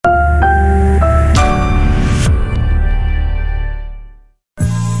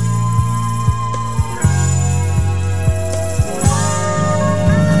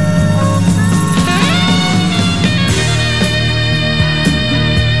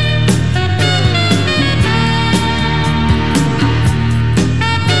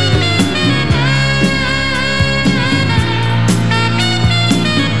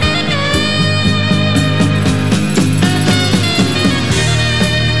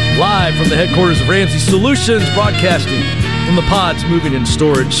Live from the headquarters of Ramsey Solutions, broadcasting from the Pods Moving and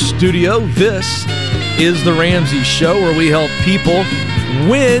Storage Studio. This is The Ramsey Show, where we help people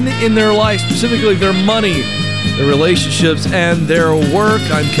win in their life, specifically their money, their relationships, and their work.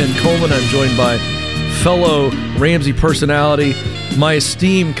 I'm Ken Coleman. I'm joined by fellow Ramsey personality, my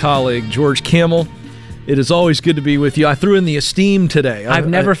esteemed colleague, George Kamel. It is always good to be with you. I threw in the esteem today. I've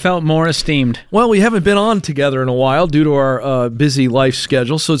never felt more esteemed. Well, we haven't been on together in a while due to our busy life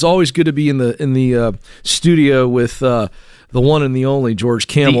schedule, so it's always good to be in the studio with the one and the only George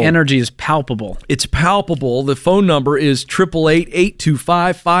Kamel. The energy is palpable. It's palpable. The phone number is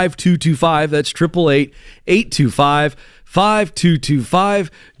 888-825-5225. That's 888-825-5225.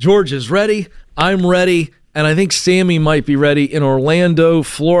 George is ready. I'm ready. And I think Sammy might be ready in Orlando,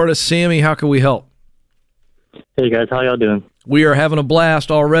 Florida. Sammy, how can we help? Hey guys, how y'all doing? We are having a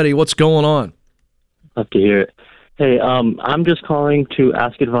blast already. What's going on? Love to hear it. Hey, I'm just calling to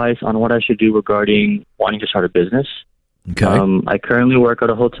ask advice on what I should do regarding wanting to start a business. Okay. I currently work at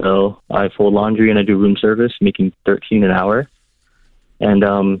a hotel. I fold laundry and I do room service, making $13 an hour. And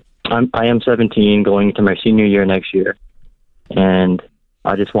I am 17, going into my senior year next year. And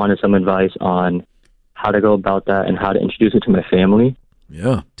I just wanted some advice on how to go about that and how to introduce it to my family.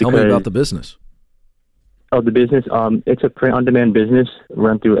 Yeah. Tell me about the business. Oh, the business, it's a print-on-demand business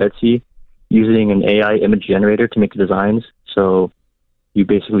run through Etsy using an AI image generator to make the designs. So you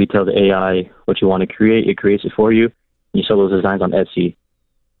basically tell the AI what you want to create. It creates it for you. You sell those designs on Etsy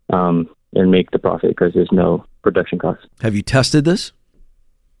and make the profit because there's no production costs. Have you tested this?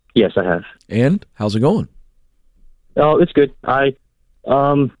 Yes, I have. And how's it going? Oh, it's good. I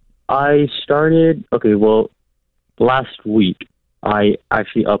started, last week I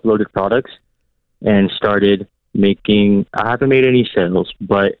actually uploaded products and started making, I haven't made any sales,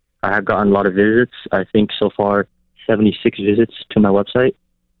 but I have gotten a lot of visits. I think so far 76 visits to my website.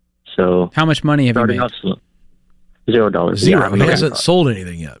 So how much money have you made? $0. Zero. He hasn't sold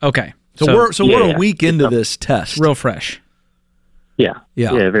anything yet. Okay. So we're a week into this test. Real fresh. Yeah,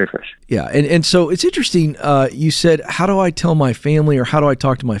 very fresh. Yeah, and so it's interesting. You said, how do I tell my family or how do I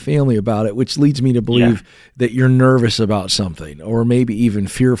talk to my family about it, which leads me to believe that you're nervous about something or maybe even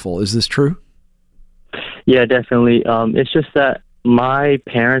fearful. Is this true? Yeah, definitely. It's just that my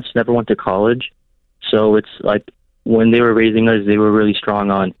parents never went to college. So it's like when they were raising us, they were really strong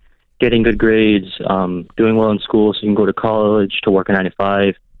on getting good grades, doing well in school so you can go to college, to work a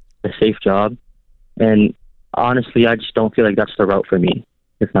 9-to-5, a safe job. And honestly, I just don't feel like that's the route for me,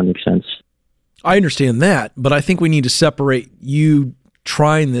 if that makes sense. I understand that, but I think we need to separate you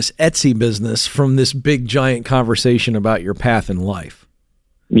trying this Etsy business from this big, giant conversation about your path in life.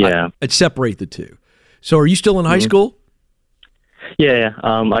 Yeah. I'd separate the two. So are you still in high school? Yeah.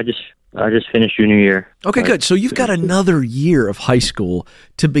 I just finished junior year. Okay, good. So you've got another year of high school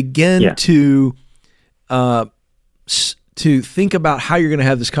to begin to think about how you're going to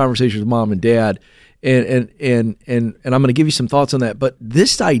have this conversation with mom and dad. And I'm going to give you some thoughts on that. But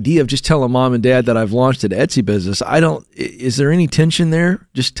this idea of just telling mom and dad that I've launched an Etsy business, is there any tension there?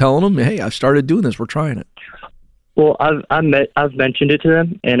 Just telling them, hey, I've started doing this. We're trying it. Well, I've mentioned it to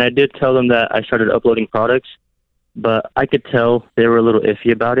them, and I did tell them that I started uploading products, but I could tell they were a little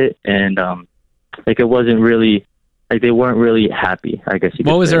iffy about it, and it wasn't really they weren't really happy, I guess you could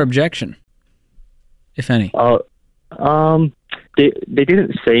say. What was their objection, if any? They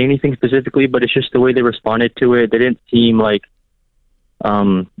didn't say anything specifically, but it's just the way they responded to it. They didn't seem like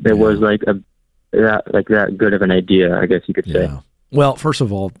there was that good of an idea, I guess you could say. Well, first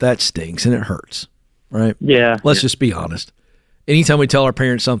of all, that stinks and it hurts. Right? Yeah. Let's just be honest. Anytime we tell our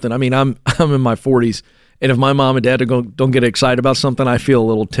parents something, I mean, I'm in my 40s, and if my mom and dad don't get excited about something, I feel a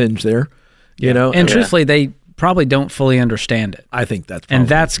little tinge there, you know? And truthfully, they probably don't fully understand it. I think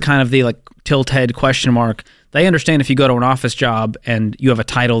that's kind of the tilt head question mark. They understand if you go to an office job and you have a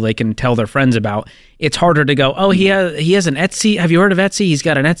title they can tell their friends about, it's harder to go, oh, he has an Etsy. Have you heard of Etsy? He's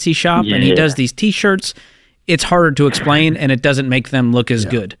got an Etsy shop and he does these T-shirts. It's harder to explain and it doesn't make them look as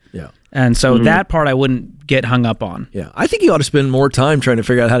good. Yeah. And so that part I wouldn't get hung up on. Yeah, I think you ought to spend more time trying to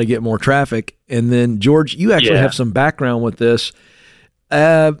figure out how to get more traffic. And then, George, you actually have some background with this.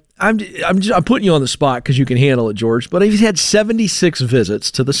 I'm putting you on the spot because you can handle it, George. But he's had 76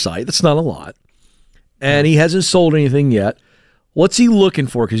 visits to the site. That's not a lot. And he hasn't sold anything yet. What's he looking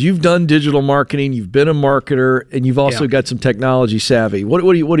for? Because you've done digital marketing, you've been a marketer, and you've also got some technology savvy. What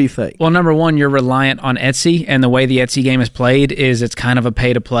do you think? Well, number one, you're reliant on Etsy, and the way the Etsy game is played is it's kind of a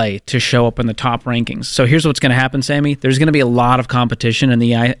pay-to-play to show up in the top rankings. So here's what's going to happen, Sammy. There's going to be a lot of competition in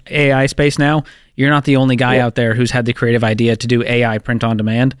the AI space now. You're not the only guy out there who's had the creative idea to do AI print on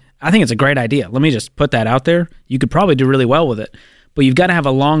demand. I think it's a great idea. Let me just put that out there. You could probably do really well with it. but you've got to have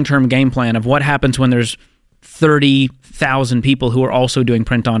a long-term game plan of what happens when there's 30,000 people who are also doing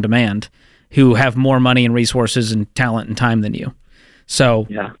print on demand, who have more money and resources and talent and time than you. So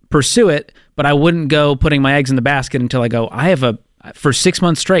pursue it, but I wouldn't go putting my eggs in the basket until I go, for 6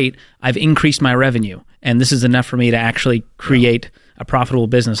 months straight, I've increased my revenue, and this is enough for me to actually create a profitable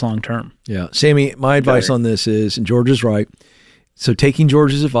business long term. Yeah. Sammy, my advice on this is, and George is right, so taking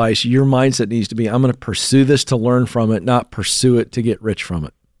George's advice, your mindset needs to be, I'm going to pursue this to learn from it, not pursue it to get rich from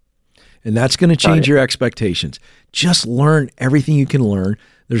it. And that's going to change your expectations. Just learn everything you can learn.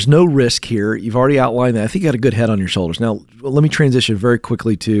 There's no risk here. You've already outlined that. I think you got a good head on your shoulders. Now, let me transition very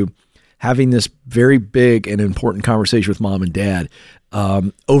quickly to having this very big and important conversation with mom and dad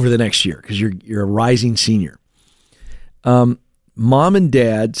over the next year, because you're a rising senior. Mom and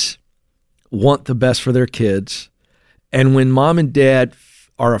dads want the best for their kids. And when mom and dad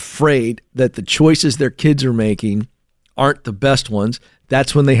are afraid that the choices their kids are making aren't the best ones,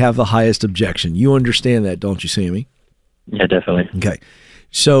 that's when they have the highest objection. You understand that, don't you, Sammy? Yeah, definitely. Okay.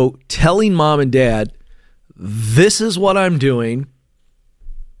 So telling mom and dad, this is what I'm doing,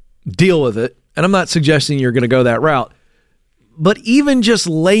 deal with it. And I'm not suggesting you're going to go that route, but even just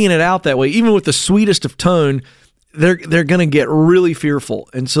laying it out that way, even with the sweetest of tone, they're going to get really fearful.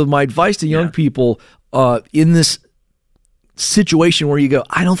 And so my advice to young people in this situation where you go,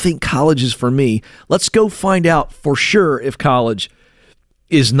 I don't think college is for me, let's go find out for sure if college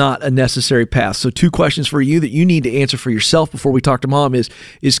is not a necessary path. So 2 questions for you that you need to answer for yourself before we talk to mom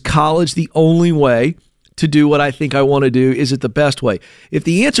is college the only way to do what I think I want to do? Is it the best way? If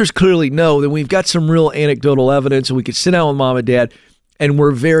the answer is clearly no, then we've got some real anecdotal evidence, and we could sit down with mom and dad, and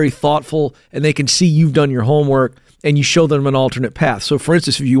we're very thoughtful, and they can see you've done your homework, and you show them an alternate path. So for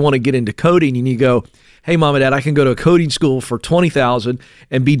instance, if you want to get into coding and you go, hey, mom and dad, I can go to a coding school for $20,000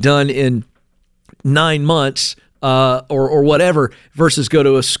 and be done in 9 months, or whatever, versus go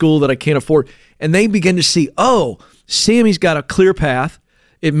to a school that I can't afford. And they begin to see, oh, Sammy's got a clear path.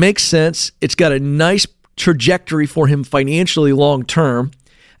 It makes sense. It's got a nice trajectory for him financially long term.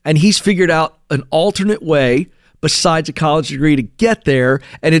 And he's figured out an alternate way besides a college degree to get there.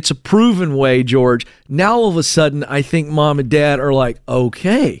 And it's a proven way, George. Now, all of a sudden, I think mom and dad are like,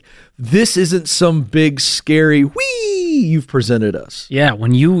 okay, this isn't some big, scary, you've presented us. Yeah,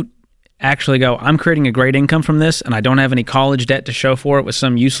 when you actually go, I'm creating a great income from this, and I don't have any college debt to show for it with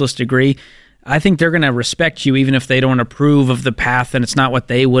some useless degree, I think they're going to respect you even if they don't approve of the path and it's not what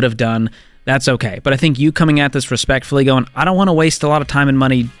they would have done. That's okay. But I think you coming at this respectfully, going, I don't want to waste a lot of time and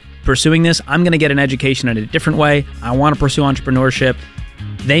money pursuing this. I'm going to get an education in a different way. I want to pursue entrepreneurship.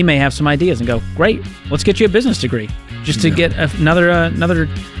 They may have some ideas and go, great, let's get you a business degree just to get another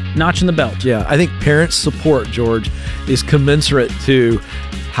notch in the belt. Yeah, I think parents' support, George, is commensurate to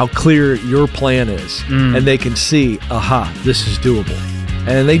how clear your plan is. And they can see, this is doable.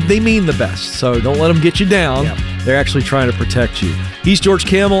 And they mean the best, so don't let them get you down. Yep. They're actually trying to protect you. He's George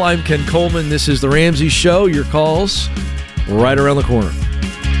Kamel. I'm Ken Coleman. This is The Ramsey Show. Your calls right around the corner.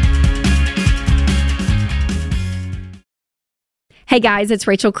 Hey guys, it's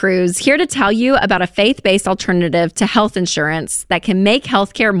Rachel Cruz here to tell you about a faith-based alternative to health insurance that can make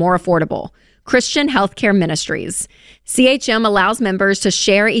healthcare more affordable. Christian Healthcare Ministries. CHM allows members to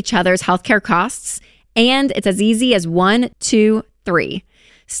share each other's healthcare costs, and it's as easy as 1, 2, 3.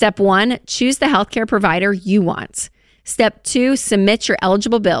 Step 1, choose the healthcare provider you want. Step 2, submit your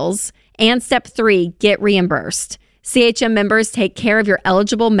eligible bills. And Step 3, get reimbursed. CHM members take care of your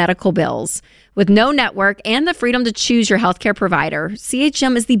eligible medical bills. With no network and the freedom to choose your healthcare provider,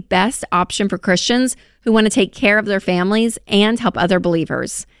 CHM is the best option for Christians who want to take care of their families and help other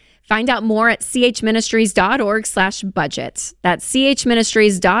believers. Find out more at chministries.org/budget. That's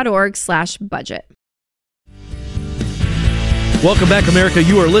chministries.org/budget. Welcome back, America.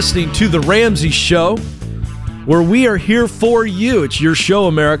 You are listening to The Ramsey Show, where we are here for you. It's your show,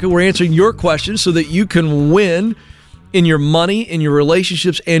 America. We're answering your questions so that you can win in your money, in your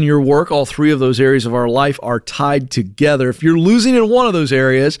relationships, and your work. All 3 of those areas of our life are tied together. If you're losing in one of those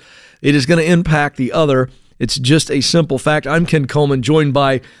areas, it is going to impact the other. It's just a simple fact. I'm Ken Coleman, joined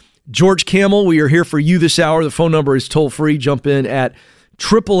by George Kamel. We are here for you this hour. The phone number is toll-free. Jump in at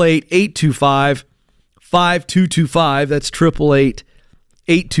 888-825-5225. That's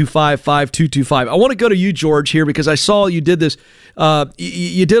 888-825-5225. I want to go to you, George, here because I saw you did this.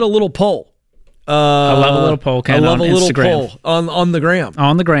 You did a little poll. I love a little poll, Ken, on Instagram. On the gram.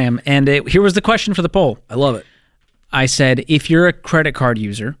 On the gram. And here was the question for the poll. I love it. I said, if you're a credit card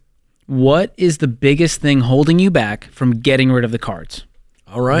user, what is the biggest thing holding you back from getting rid of the cards?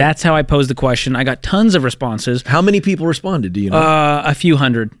 All right. That's how I posed the question. I got tons of responses. How many people responded, do you know? A few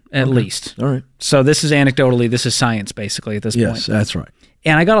hundred at least. All right. So this is anecdotally, this is science basically at this point. Yes, that's right.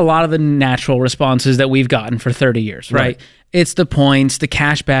 And I got a lot of the natural responses that we've gotten for 30 years, right? It's the points, the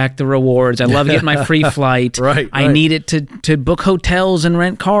cash back, the rewards. I love getting my free flight. I need it to book hotels and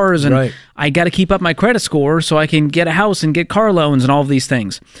rent cars. And I got to keep up my credit score so I can get a house and get car loans and all of these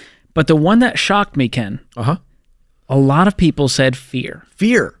things. But the one that shocked me, Ken, a lot of people said fear.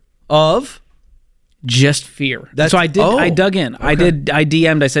 Fear of? Just fear. So I dug in. Okay. I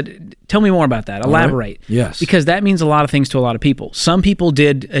DM'd. I said, tell me more about that. Elaborate. Right. Yes. Because that means a lot of things to a lot of people. Some people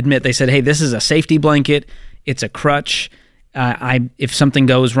did admit, they said, hey, this is a safety blanket. It's a crutch. If something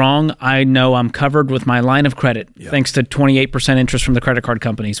goes wrong, I know I'm covered with my line of credit, thanks to 28% interest from the credit card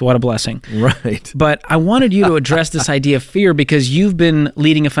companies. What a blessing. Right. But I wanted you to address this idea of fear because you've been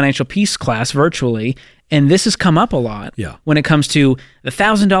leading a financial peace class virtually, and this has come up a lot when it comes to the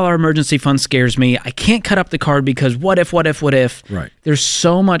 $1,000 emergency fund scares me. I can't cut up the card because what if? Right. There's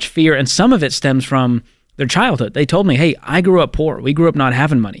so much fear, and some of it stems from their childhood. They told me, hey, I grew up poor. We grew up not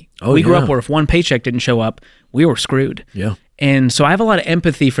having money. We grew up where if one paycheck didn't show up, we were screwed. Yeah. And so I have a lot of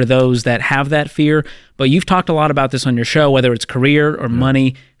empathy for those that have that fear, but you've talked a lot about this on your show, whether it's career or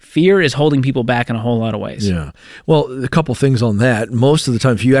money. Fear is holding people back in a whole lot of ways. Yeah. Well, a couple things on that. Most of the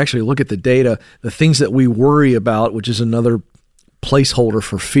time, if you actually look at the data, the things that we worry about, which is another placeholder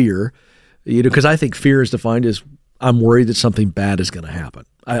for fear, because I think fear is defined as I'm worried that something bad is going to happen.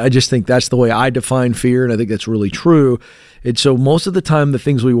 I just think that's the way I define fear, and I think that's really true. And so most of the time, the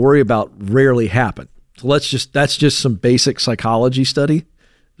things we worry about rarely happen. So that's just some basic psychology study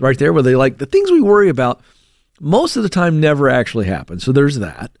right there, where they the things we worry about most of the time never actually happen. So there's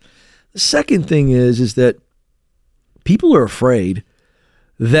that. The second thing is that people are afraid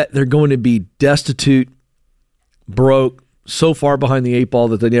that they're going to be destitute, broke, so far behind the eight ball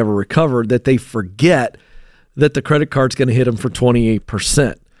that they never recover that they forget that the credit card's going to hit them for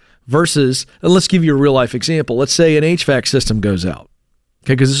 28%. Versus, and let's give you a real life example. Let's say an HVAC system goes out.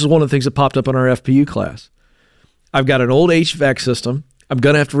 Okay, because this is one of the things that popped up in our FPU class. I've got an old HVAC system. I'm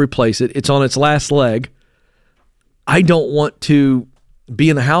going to have to replace it. It's on its last leg. I don't want to be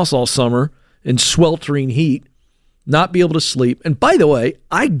in the house all summer in sweltering heat, not be able to sleep. And by the way,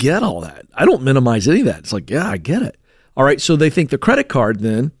 I get all that. I don't minimize any of that. It's like, yeah, I get it. All right, so they think the credit card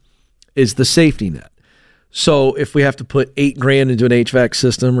then is the safety net. So if we have to put $8,000 into an HVAC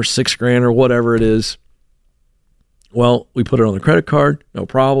system or $6,000 or whatever it is, well, we put it on the credit card, no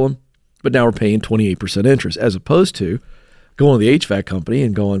problem. But now we're paying 28% interest, as opposed to going to the HVAC company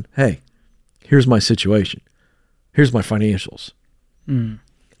and going, hey, here's my situation. Here's my financials.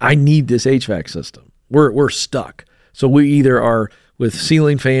 I need this HVAC system. We're stuck. So we either are with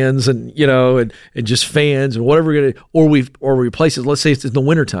ceiling fans and just fans and whatever we're gonna, or we replace it. Let's say it's in the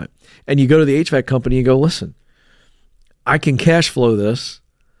wintertime. And you go to the HVAC company and go, listen, I can cash flow this,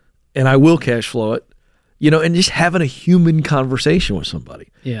 and I will cash flow it. And just having a human conversation with somebody.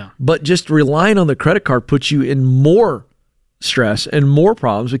 Yeah. But just relying on the credit card puts you in more stress and more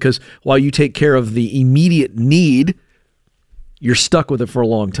problems, because while you take care of the immediate need, you're stuck with it for a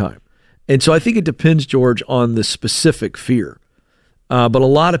long time. And so I think it depends, George, on the specific fear. But a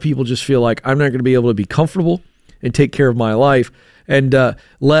lot of people just feel like I'm not going to be able to be comfortable and take care of my life. And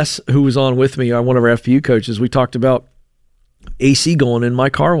Les, who was on with me, one of our FPU coaches, we talked about AC going in my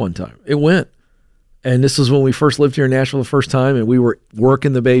car one time. It went. And this was when we first lived here in Nashville the first time, and we were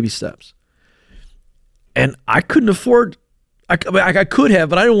working the baby steps. And I couldn't afford, I could have,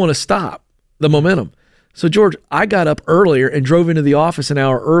 but I didn't want to stop the momentum. So, George, I got up earlier and drove into the office an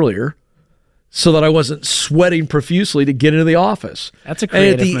hour earlier so that I wasn't sweating profusely to get into the office. That's a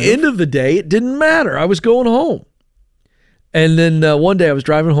creative And at the move. end of the day, it didn't matter. I was going home. And then one day I was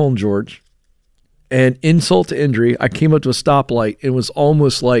driving home, George, and insult to injury, I came up to a stoplight. It was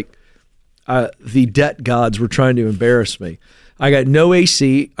almost like the debt gods were trying to embarrass me. I got no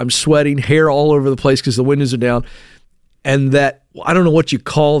AC. I'm sweating, hair all over the place because the windows are down. And that, I don't know what you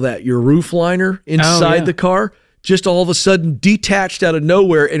call that, your roof liner inside the car, just all of a sudden detached out of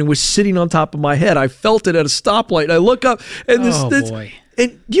nowhere and was sitting on top of my head. I felt it at a stoplight. And I look up and boy.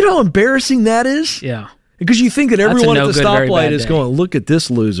 And you know how embarrassing that is? Yeah. Because you think that everyone at the very stoplight bad is day. going, look at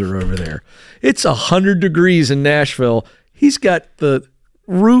this loser over there. It's 100 degrees in Nashville. He's got the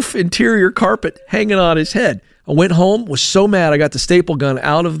roof interior carpet hanging on his head. I went home, was so mad I got the staple gun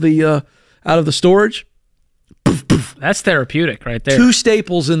out of the storage. That's therapeutic right there. 2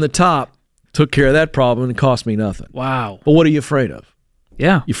 staples in the top took care of that problem and it cost me nothing. Wow. But what are you afraid of?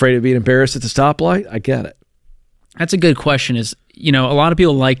 Yeah. You afraid of being embarrassed at the stoplight? I get it. That's a good question. A lot of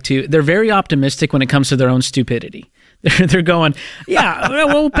people they're very optimistic when it comes to their own stupidity. They're going, yeah,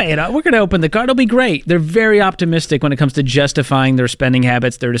 we'll pay it out. We're going to open the card. It'll be great. They're very optimistic when it comes to justifying their spending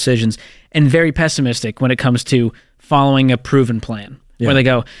habits, their decisions, and very pessimistic when it comes to following a proven plan. Where they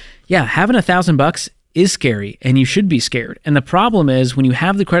go, yeah, having $1,000 is scary, and you should be scared. And the problem is when you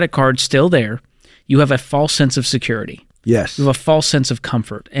have the credit card still there, you have a false sense of security. Yes. You have a false sense of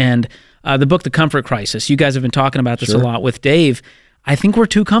comfort. And the book, The Comfort Crisis, you guys have been talking about this a lot with Dave. I think we're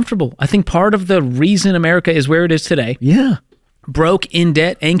too comfortable. I think part of the reason America is where it is today, broke, in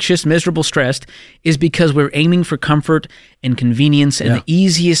debt, anxious, miserable, stressed, is because we're aiming for comfort and convenience and the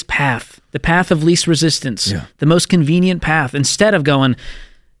easiest path, the path of least resistance, the most convenient path, instead of going,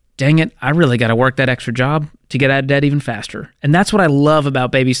 dang it, I really got to work that extra job to get out of debt even faster. And that's what I love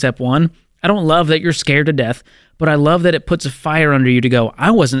about baby step one. I don't love that you're scared to death, but I love that it puts a fire under you to go,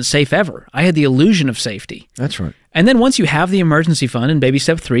 I wasn't safe ever. I had the illusion of safety. That's right. And then once you have the emergency fund in baby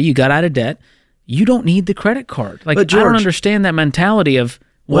step 3, you got out of debt, you don't need the credit card. Like, George, I don't understand that mentality of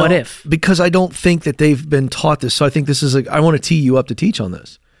what if. Because I don't think that they've been taught this. So I think this is I want to tee you up to teach on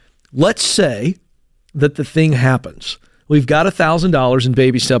this. Let's say that the thing happens. We've got $1,000 in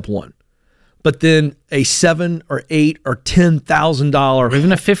baby step 1. But then a $7,000 or $8,000 or $10,000, or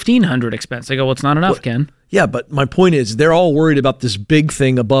even a $1,500 expense. They go, well, it's not enough, Ken. Yeah, but my point is, they're all worried about this big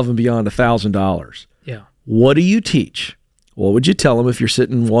thing above and beyond $1,000. Yeah. What do you teach? What would you tell them if you're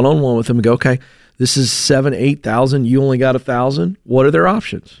sitting one-on-one with them and go, okay, this is $7,000, $8,000. You only got $1,000. What are their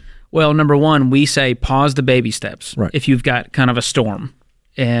options? Well, number one, we say pause the baby steps. Right. If you've got kind of a storm.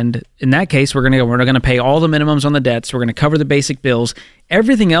 And in that case, we're going to pay all the minimums on the debts. We're going to cover the basic bills.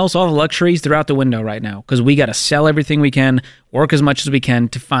 Everything else, all the luxuries, they're out the window right now because we got to sell everything we can, work as much as we can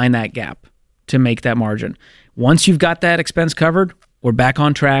to find that gap, to make that margin. Once you've got that expense covered, we're back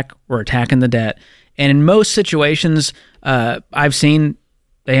on track. We're attacking the debt. And in most situations, I've seen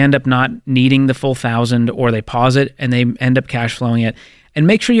they end up not needing the full $1,000, or they pause it and they end up cash flowing it. And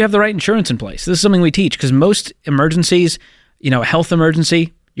make sure you have the right insurance in place. This is something we teach because most emergencies, a health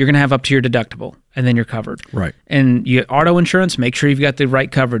emergency, you're going to have up to your deductible and then you're covered. Right. And you auto insurance, make sure you've got the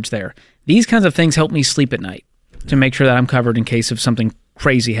right coverage there. These kinds of things help me sleep at night to make sure that I'm covered in case of something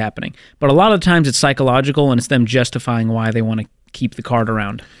crazy happening. But a lot of times it's psychological and it's them justifying why they want to keep the card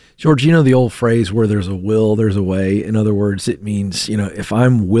around. George, you know the old phrase where there's a will, there's a way. In other words, it means, if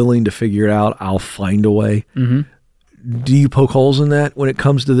I'm willing to figure it out, I'll find a way. Mm-hmm. Do you poke holes in that when it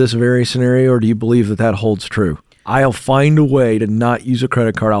comes to this very scenario, or do you believe that holds true? I'll find a way to not use a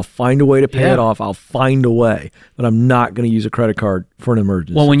credit card. I'll find a way to pay it off. I'll find a way, but I'm not going to use a credit card for an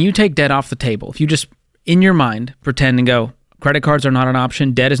emergency. Well, when you take debt off the table, if you just, in your mind, pretend and go, credit cards are not an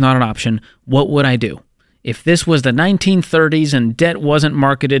option, debt is not an option, what would I do? If this was the 1930s and debt wasn't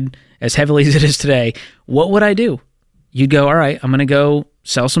marketed as heavily as it is today, what would I do? You'd go, all right, I'm going to go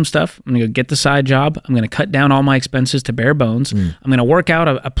sell some stuff. I'm going to go get the side job. I'm going to cut down all my expenses to bare bones. I'm going to work out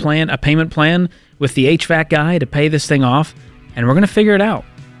a payment plan with the HVAC guy to pay this thing off, and we're going to figure it out.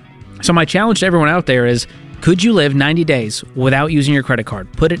 So my challenge to everyone out there is, could you live 90 days without using your credit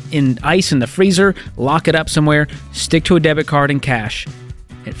card? Put it in ice in the freezer, lock it up somewhere, stick to a debit card and cash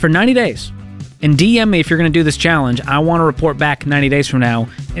for 90 days. And DM me if you're going to do this challenge. I want to report back 90 days from now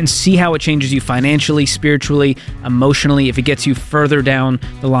and see how it changes you financially, spiritually, emotionally, if it gets you further down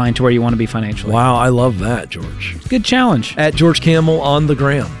the line to where you want to be financially. Wow, I love that, George. Good challenge. At George Kamel on the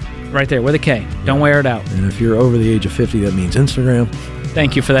gram. Right there with a K. Don't wear it out. And if you're over the age of 50, that means Instagram.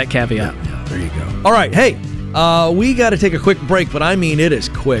 Thank you for that caveat. Yeah, there you go. All right, hey, we got to take a quick break, but I mean it is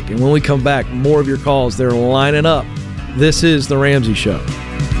quick. And when we come back, more of your calls, they're lining up. This is The Ramsey Show.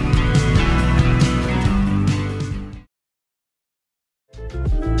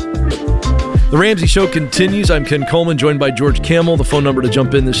 The Ramsey Show continues. I'm Ken Coleman, joined by George Kamel. The phone number to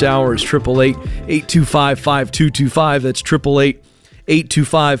jump in this hour is 888-825-5225. That's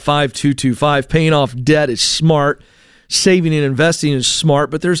 888-825-5225. Paying off debt is smart. Saving and investing is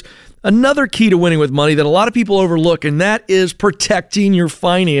smart. But there's another key to winning with money that a lot of people overlook, and that is protecting your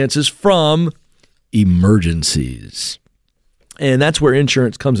finances from emergencies. And that's where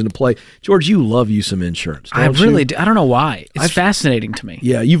insurance comes into play. George, you love you some insurance, don't I really you? do. I don't know why. It's fascinating to me.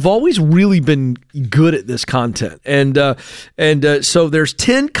 Yeah, you've always really been good at this content. And so there's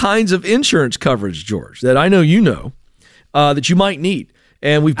 10 kinds of insurance coverage, George, that I know that you might need.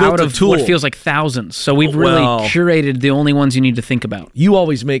 And we've built out a of tool. What feels like thousands. So we've really curated the only ones you need to think about. You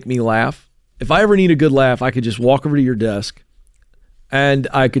always make me laugh. If I ever need a good laugh, I could just walk over to your desk and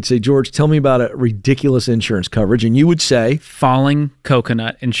I could say, George, tell me about a ridiculous insurance coverage. And you would say, falling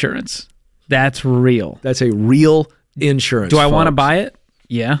coconut insurance. That's real. That's a real insurance. Do I want to buy it?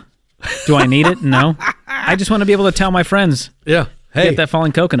 Yeah. Do I need it? No. I just want to be able to tell my friends. Yeah. Hey. Get that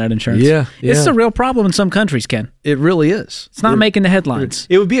falling coconut insurance. Yeah. It's a real problem in some countries, Ken. It really is. It's not making the headlines.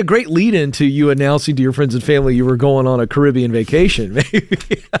 It would be a great lead-in to you announcing to your friends and family you were going on a Caribbean vacation, maybe.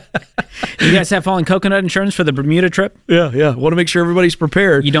 You guys have falling coconut insurance for the Bermuda trip? Yeah. Want to make sure everybody's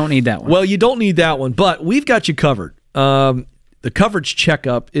prepared. You don't need that one. Well, you don't need that one, but we've got you covered. The coverage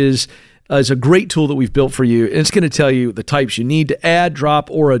checkup is a great tool that we've built for you, and it's going to tell you the types you need to add,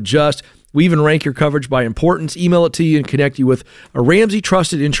 drop, or adjust. We even rank your coverage by importance, email it to you, and connect you with a Ramsey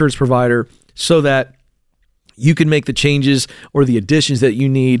trusted insurance provider so that you can make the changes or the additions that you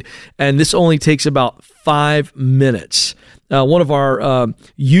need. And this only takes about 5 minutes. One of our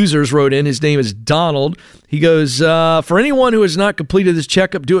users wrote in, his name is Donald. He goes, for anyone who has not completed this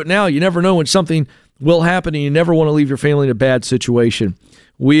checkup, do it now. You never know when something will happen, and you never want to leave your family in a bad situation.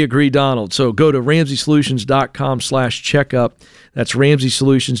 We agree, Donald. So go to RamseySolutions.com/checkup. That's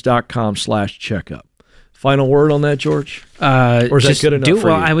RamseySolutions.com/checkup. Final word on that, George? Or is that good enough for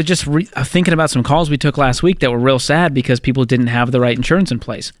you? I was just thinking about some calls we took last week that were real sad because people didn't have the right insurance in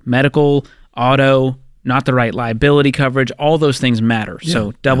place. Medical, auto, not the right liability coverage. All those things matter.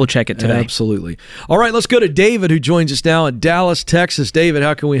 So double check it today. Absolutely. All right, let's go to David, who joins us now in Dallas, Texas. David,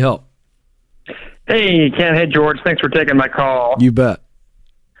 how can we help? Hey, Ken. Hey, George. Thanks for taking my call. You bet.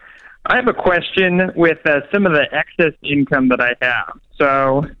 I have a question with some of the excess income that I have.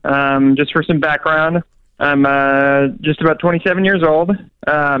 So just for some background, I'm just about 27 years old,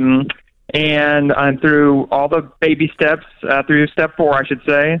 and I'm through all the baby steps, through step 4, I should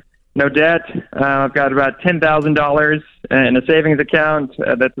say. No debt. I've got about $10,000 in a savings account.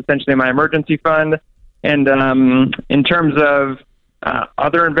 That's essentially my emergency fund. And in terms of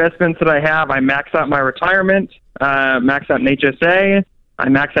other investments that I have, I max out my retirement, max out an HSA. I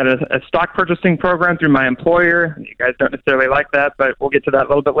max out a stock purchasing program through my employer. You guys don't necessarily like that, but we'll get to that a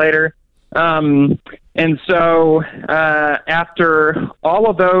little bit later. And so after all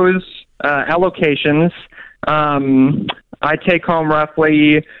of those allocations, I take home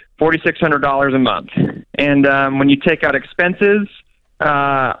roughly $4,600 a month. And when you take out expenses,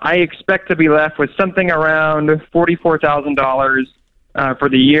 I expect to be left with something around $44,000 for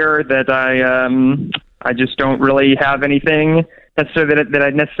the year that I just don't really have anything necessarily that I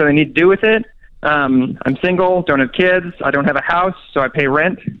necessarily need to do with it. I'm single, don't have kids, I don't have a house, so I pay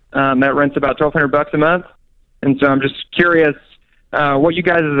rent. That rent's about $1,200 a month. And so I'm just curious what you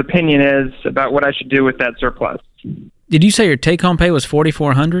guys' opinion is about what I should do with that surplus. Did you say your take-home pay was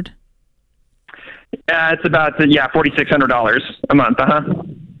 $4,400? It's about $4,600 a month.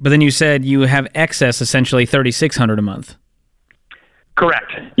 But then you said you have excess, essentially $3,600 a month.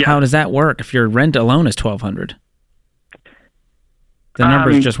 Correct. Yeah. How does that work if your rent alone is $1,200? The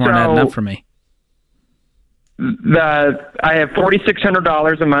numbers just weren't adding up for me. I have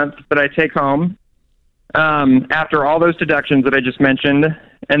 $4,600 a month that I take home after all those deductions that I just mentioned,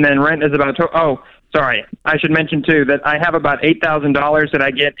 and then rent is about. Sorry, I should mention too that I have about $8,000 that I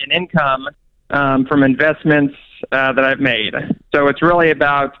get in income from investments that I've made. So it's really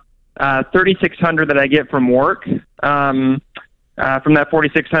about $3,600 that I get from work. From that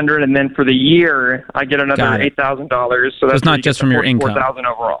 $4,600, and then for the year, I get another $8,000. So that's not just from your income. $4,000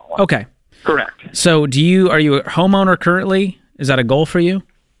 overall. Okay. Correct. So are you a homeowner currently? Is that a goal for you?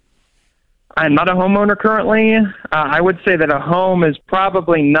 I'm not a homeowner currently. I would say that a home is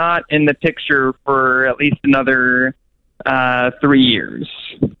probably not in the picture for at least another 3 years.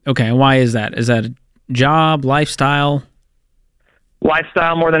 Okay. And why is that? Is that a job, lifestyle?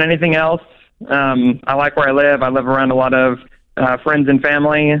 Lifestyle more than anything else. I like where I live. I live around a lot of friends and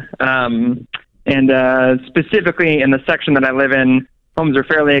family, and specifically in the section that I live in, homes are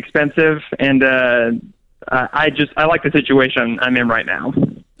fairly expensive, and I like the situation I'm in right now.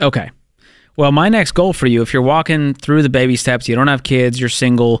 Okay. Well, my next goal for you, if you're walking through the baby steps, you don't have kids, you're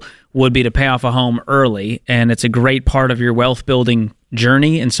single, would be to pay off a home early, and it's a great part of your wealth building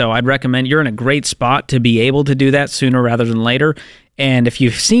journey, and so I'd recommend you're in a great spot to be able to do that sooner rather than later. And if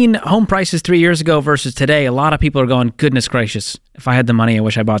you've seen home prices 3 years ago versus today, a lot of people are going, goodness gracious, if I had the money, I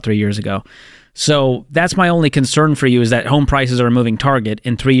wish I bought 3 years ago. So that's my only concern for you, is that home prices are a moving target.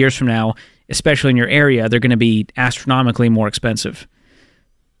 In 3 years from now, especially in your area, they're going to be astronomically more expensive.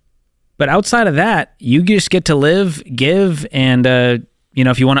 But outside of that, you just get to live, give, and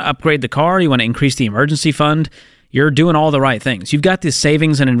if you want to upgrade the car, you want to increase the emergency fund, you're doing all the right things. You've got this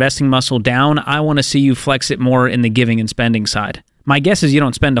savings and investing muscle down. I want to see you flex it more in the giving and spending side. My guess is you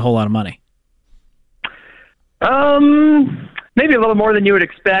don't spend a whole lot of money. Maybe a little more than you would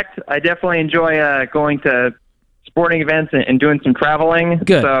expect. I definitely enjoy going to sporting events and doing some traveling.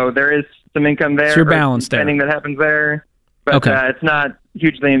 Good. So there is some income there. So you're balanced there. Spending that happens there. But okay. It's not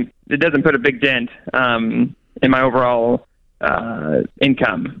hugely, it doesn't put a big dent in my overall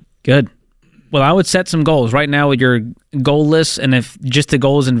income. Good. Well, I would set some goals. Right now, your goal list, and if just the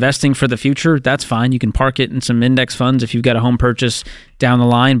goal is investing for the future, that's fine. You can park it in some index funds if you've got a home purchase down the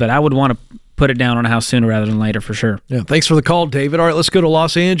line, but I would want to put it down on a house sooner rather than later for sure. Yeah, thanks for the call, David. All right, let's go to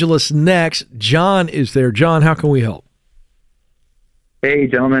Los Angeles next. John is there. John, how can we help? Hey,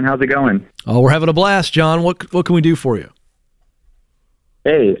 gentlemen, how's it going? Oh, we're having a blast, John. What can we do for you?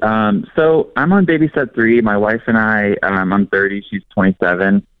 Hey, so I'm on baby step 3. My wife and I, I'm 30, she's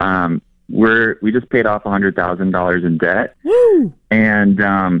 27. We just paid off $100,000 in debt. Woo! And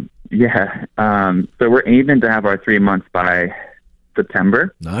so we're aiming to have our 3 months by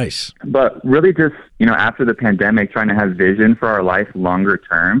September. Nice. But really just, after the pandemic, trying to have vision for our life longer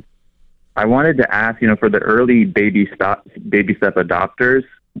term. I wanted to ask, for the early baby step adopters,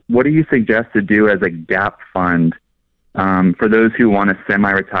 what do you suggest to do as a gap fund for those who want to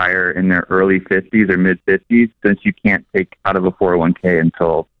semi-retire in their early 50s or mid-50s, since you can't take out of a 401k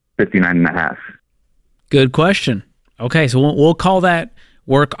until 59 and a half? Good question. Okay, so we'll call that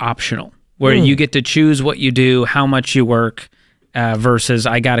work optional, where you get to choose what you do, how much you work, versus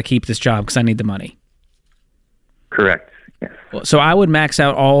I got to keep this job because I need the money. Correct. Yes. So I would max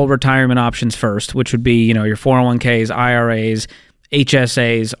out all retirement options first, which would be, your 401ks, IRAs,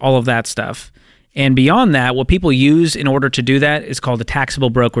 HSAs, all of that stuff. And beyond that, what people use in order to do that is called a taxable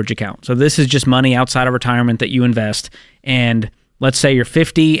brokerage account. So this is just money outside of retirement that you invest. And let's say you're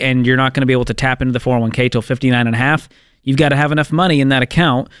 50 and you're not going to be able to tap into the 401k till 59 and a half. You've got to have enough money in that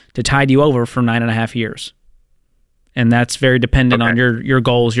account to tide you over for 9.5 years. And that's very dependent on your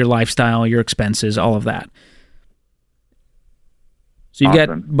goals, your lifestyle, your expenses, all of that. So you've got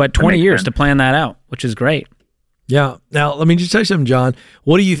 20 years to plan that out, which is great. Yeah. Now, let me just tell you something, John.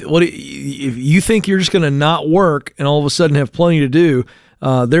 If you think you're just going to not work and all of a sudden have plenty to do,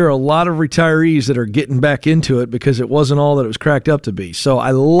 there are a lot of retirees that are getting back into it because it wasn't all that it was cracked up to be. So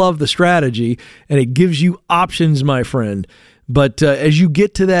I love the strategy, and it gives you options, my friend. But as you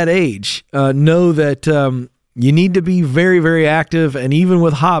get to that age, know that you need to be very, very active, and even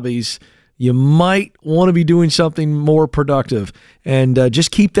with hobbies, you might want to be doing something more productive, and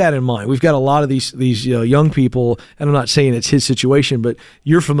just keep that in mind. We've got a lot of these young people, and I'm not saying it's his situation, but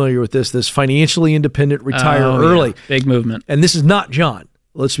you're familiar with this financially independent, retire early. Yeah. Big movement. And this is not John.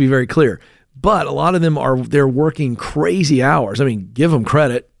 Let's be very clear. But a lot of them they're working crazy hours. I mean, give them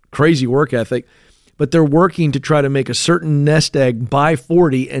credit, crazy work ethic, but they're working to try to make a certain nest egg by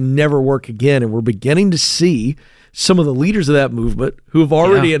 40 and never work again. And we're beginning to see some of the leaders of that movement who have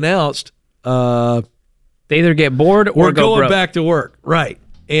already announced, they either get bored or go going broke. Back to work, right?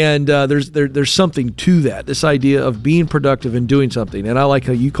 And there's something to that. This idea of being productive and doing something. And I like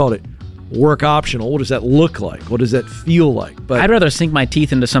how you called it work optional. What does that look like? What does that feel like? But I'd rather sink my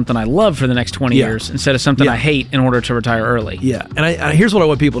teeth into something I love for the next 20 years instead of something I hate in order to retire early. Yeah, and here's what I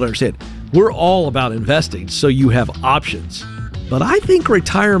want people to understand: we're all about investing, so you have options. But I think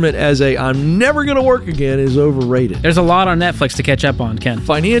retirement as I'm never going to work again is overrated. There's a lot on Netflix to catch up on, Ken.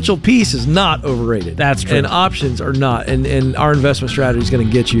 Financial peace is not overrated. That's true. And options are not. And our investment strategy is going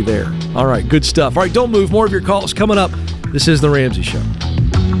to get you there. All right, good stuff. All right, don't move. More of your calls coming up. This is The Ramsey Show.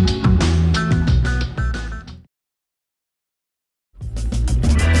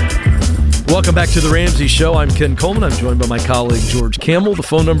 Welcome back to The Ramsey Show. I'm Ken Coleman. I'm joined by my colleague, George Campbell. The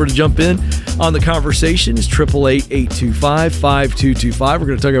phone number to jump in on the conversation is 888-825-5225. We're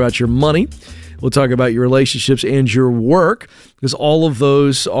going to talk about your money. We'll talk about your relationships and your work, because all of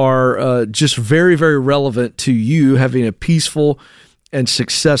those are just very, very relevant to you having a peaceful and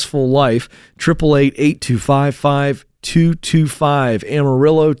successful life. 888-825-5225.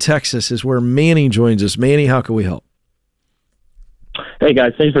 Amarillo, Texas is where Manny joins us. Manny, how can we help? Hey,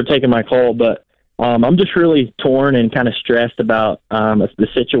 guys, thanks for taking my call, but I'm just really torn and kind of stressed about the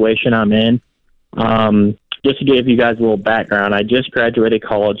situation I'm in. Just to give you guys a little background, I just graduated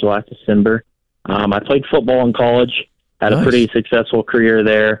college last December. I played football in college, had a pretty successsul career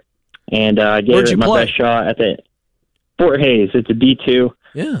there, and I gave it my best shot at the Fort Hays. It's a D2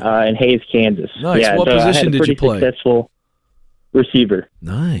 in Hays, Kansas. Nice. Yeah, what position did you play? Successful receiver.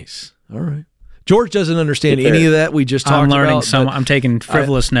 Nice. All right. George doesn't understand any of that we just talked about. I'm learning some. I'm taking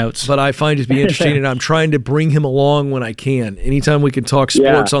frivolous notes. But I find it to be interesting, and I'm trying to bring him along when I can. Anytime we can talk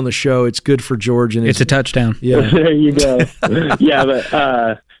sports on the show, it's good for George. And it's a touchdown. Yeah. There you go. Yeah, but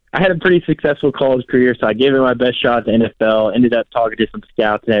I had a pretty successful college career, so I gave it my best shot at the NFL, ended up talking to some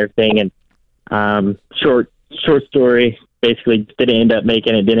scouts and everything, and short story, basically didn't end up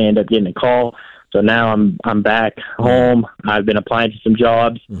making it, didn't end up getting a call. So now I'm back home. I've been applying to some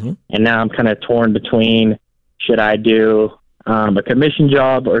jobs, and now I'm kind of torn between should I do a commission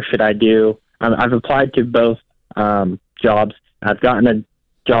job or should I do I've applied to both jobs. I've gotten a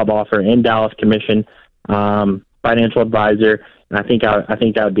job offer in Dallas Commission, financial advisor, and I think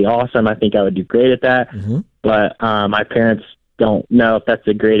that would be awesome. I think I would do great at that. Mm-hmm. But my parents don't know if that's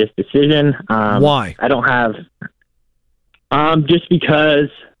the greatest decision. Why? I don't have, just because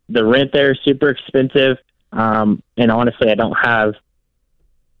the rent there is super expensive. And honestly, I don't have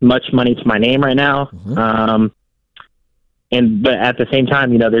much money to my name right now. Mm-hmm. But at the same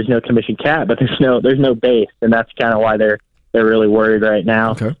time, there's no commission cap, but there's no base, and that's kind of why they're really worried right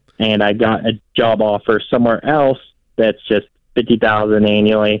now. Okay. And I got a job offer somewhere else that's just $50,000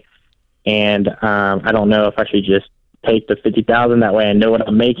 annually, and I don't know if I should just take the $50,000, that way I know what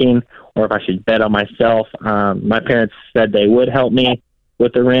I'm making, or if I should bet on myself. My parents said they would help me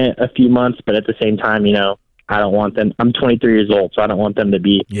with the rent a few months, but at the same time, I don't want them. I'm 23 years old, so I don't want them to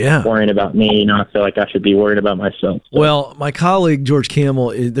be worrying about me. I feel like I should be worried about myself. So. Well, my colleague, George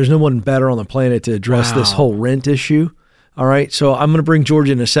Campbell, there's no one better on the planet to address this whole rent issue. All right, so I'm going to bring George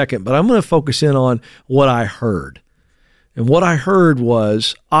in a second, but I'm going to focus in on what I heard. And what I heard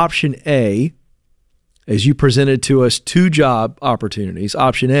was option A, as you presented to us 2 job opportunities.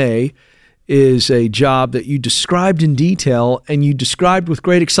 Option A is a job that you described in detail and you described with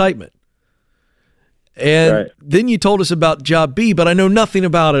great excitement. And then you told us about job B, but I know nothing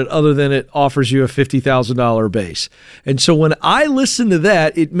about it other than it offers you a $50,000 base. And so when I listen to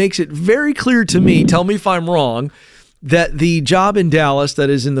that, it makes it very clear to me, tell me if I'm wrong, that the job in Dallas that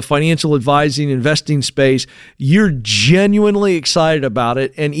is in the financial advising, investing space, you're genuinely excited about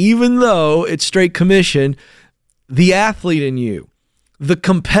it. And even though it's straight commission, the athlete in you, the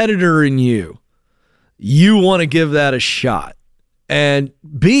competitor in you, you want to give that a shot. And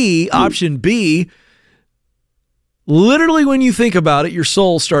B, option B, literally when you think about it, your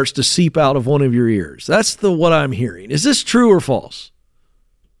soul starts to seep out of one of your ears. That's what I'm hearing. Is this true or false?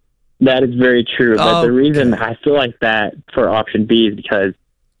 That is very true. But the reason I feel like that for option B is because,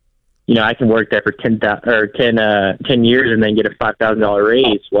 I can work there for 10 years and then get a $5,000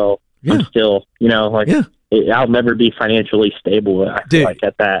 raise. Well, I'm still, I'll never be financially stable. I feel like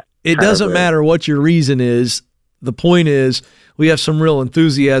at that. It doesn't matter what your reason is. The point is, we have some real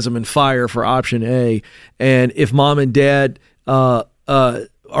enthusiasm and fire for option A. And if mom and dad are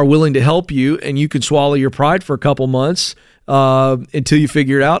willing to help you and you can swallow your pride for a couple months until you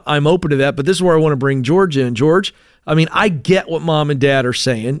figure it out, I'm open to that. But this is where I want to bring George in. George, I get what mom and dad are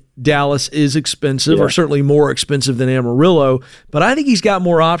saying. Dallas is expensive, or certainly more expensive than Amarillo. But I think he's got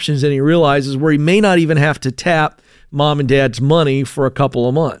more options than he realizes, where he may not even have to tap mom and dad's money for a couple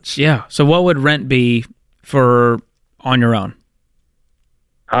of months. Yeah. So what would rent be for on your own?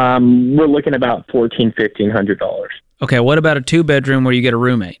 We're looking about $1,400-$1,500. Okay. What about a 2-bedroom where you get a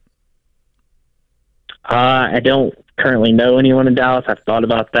roommate? I don't currently know anyone in Dallas. I've thought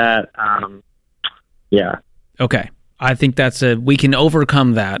about that. Okay. I think we can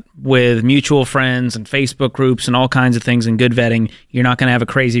overcome that with mutual friends and Facebook groups and all kinds of things and good vetting. You're not going to have a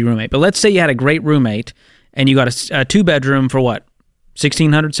crazy roommate. But let's say you had a great roommate and you got a 2-bedroom for what? $1,600,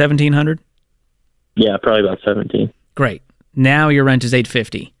 $1,700? Yeah, probably about 17. Great. Now your rent is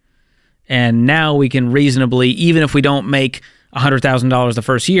 $850. And now we can reasonably, even if we don't make $100,000 the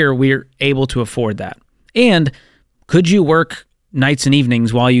first year, we're able to afford that. And could you work nights and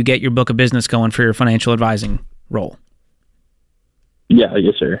evenings while you get your book of business going for your financial advising role? Yeah,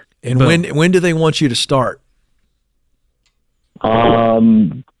 yes, sir. And when do they want you to start?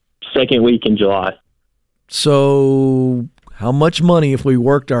 Second week in July. So how much money, if we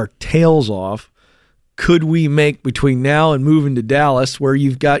worked our tails off, could we make between now and moving to Dallas, where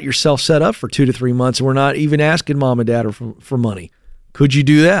you've got yourself set up for 2 to 3 months and we're not even asking mom and dad for money? Could you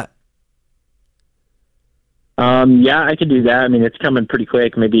do that? Yeah, I could do that. It's coming pretty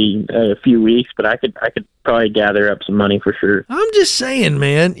quick, maybe a few weeks, but I could probably gather up some money for sure. I'm just saying,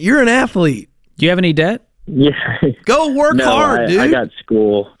 man, you're an athlete. Do you have any debt? Yeah. Go work hard, dude. I got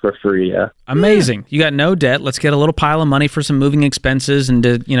school for free, yeah. Amazing. You got no debt. Let's get a little pile of money for some moving expenses and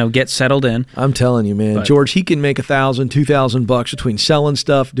to, get settled in. I'm telling you, man. George, he can make $1,000, $2,000 between selling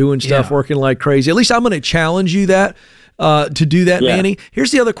stuff, doing stuff, working like crazy. At least I'm going to challenge you to do that, Manny.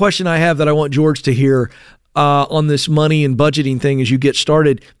 Here's the other question I have that I want George to hear on this money and budgeting thing as you get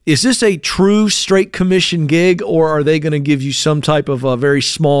started. Is this a true straight commission gig, or are they going to give you some type of a very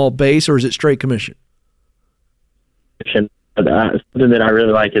small base, or is it straight commission? Something that I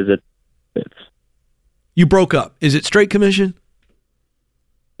really like is it's. You broke up. Is it straight commission?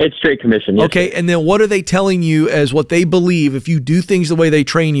 It's straight commission. Yes, okay, sir. And then what are they telling you as what they believe? If you do things the way they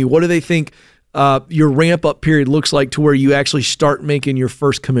train you, what do they think your ramp up period looks like to where you actually start making your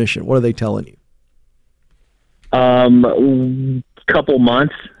first commission? What are they telling you? couple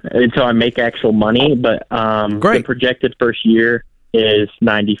months until I make actual money, but the projected first year is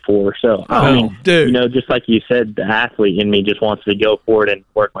 94. So I mean, dude, you know, just like you said, the athlete in me just wants to go for it and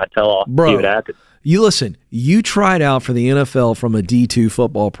work my tail off. Bro, see what happens. You listen, you tried out for the NFL from a D2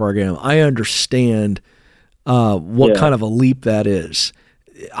 football program. I understand what kind of a leap that is.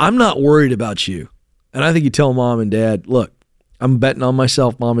 I'm not worried about you. And I think you tell mom and dad, look, I'm betting on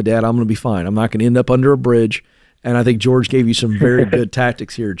myself, mom and dad, I'm going to be fine. I'm not going to end up under a bridge. And I think George gave you some very good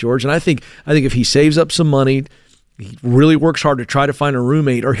tactics here, George. And I think if he saves up some money, he really works hard to try to find a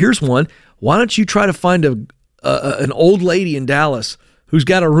roommate. Or here's one. Why don't you try to find an old lady in Dallas who's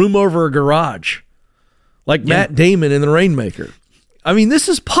got a room over a garage? Like Matt Damon in The Rainmaker. I mean, this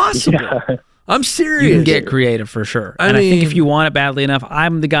is possible. Yeah. I'm serious. You can get creative for sure. I think if you want it badly enough,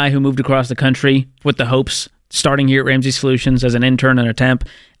 I'm the guy who moved across the country with the hopes, starting here at Ramsey Solutions as an intern and a temp.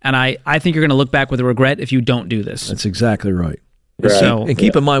 And I think you're going to look back with a regret if you don't do this. That's exactly right. Right. So, and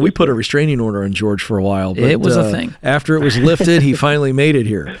keep in mind, we put a restraining order on George for a while. But, it was a thing. After it was lifted, he finally made it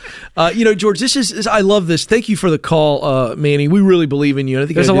here. You know, George, this is I love this. Thank you for the call, Manny. We really believe in you. I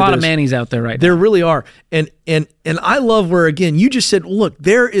think there's a lot of Mannys out there right now. There really are. And I love where, again, you just said, look,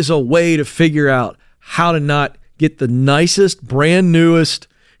 there is a way to figure out how to not get the nicest, brand newest,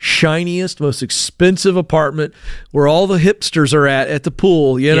 shiniest, most expensive apartment where all the hipsters are at the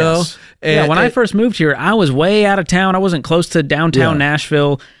pool, you know? And, when I first moved here, I was way out of town. I wasn't close to downtown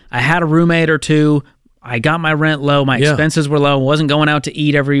Nashville. I had a roommate or two. I got my rent low. My expenses were low. I wasn't going out to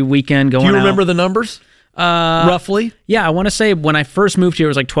eat every weekend. Do you remember the numbers? Roughly? Yeah, I want to say when I first moved here, it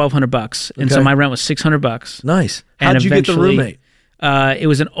was like $1,200. And so my rent was $600. Nice. How did you get the roommate? It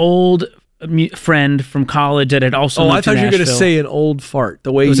was an old friend from college that had also moved to Nashville. I thought you were going to say an old fart,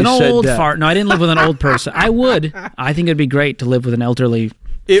 the way you said that. It was an old fart. No, I didn't live with an old person. I would. I think it'd be great to live with an elderly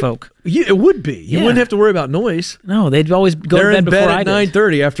folk. It would be. You wouldn't have to worry about noise. No, they'd always go to bed before I did. They're in bed at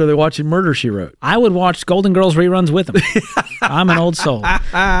 9:30 after they're watching Murder, She Wrote. I would watch Golden Girls reruns with them. I'm an old soul.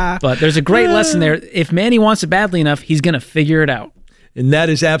 But there's a great lesson there. If Manny wants it badly enough, he's going to figure it out. And that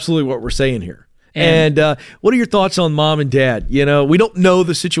is absolutely what we're saying here. And what are your thoughts on mom and dad? You know, we don't know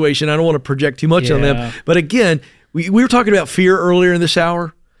the situation. I don't want to project too much on them. But again, we were talking about fear earlier in this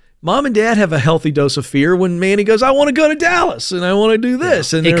hour. Mom and dad have a healthy dose of fear when Manny goes, I want to go to Dallas and I want to do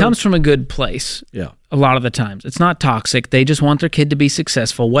this. And it comes from a good place. Yeah. A lot of the times. It's not toxic. They just want their kid to be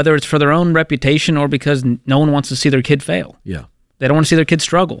successful, whether it's for their own reputation or because no one wants to see their kid fail. Yeah. They don't want to see their kid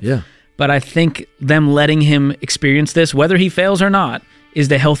struggle. Yeah. But I think them letting him experience this, whether he fails or not, is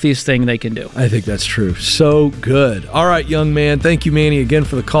the healthiest thing they can do. I think that's true. So good. All right, young man. Thank you, Manny, again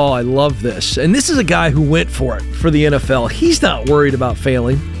for the call. I love this. And this is a guy who went for it for the NFL. He's not worried about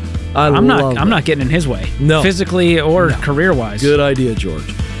failing. I'm not getting in his way. No. Physically or career-wise. Good idea,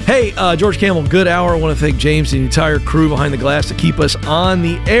 George. Hey, George Campbell, good hour. I want to thank James and the entire crew behind the glass to keep us on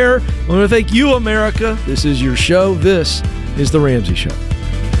the air. I want to thank you, America. This is your show. This is The Ramsey Show.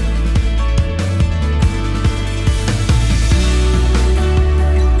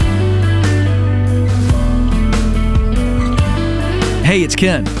 Hey, it's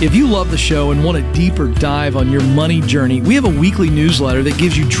Ken. If you love the show and want a deeper dive on your money journey, we have a weekly newsletter that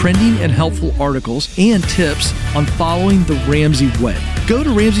gives you trending and helpful articles and tips on following the Ramsey way. Go to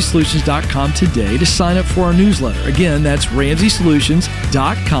RamseySolutions.com today to sign up for our newsletter. Again, that's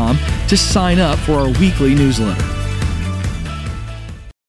RamseySolutions.com to sign up for our weekly newsletter.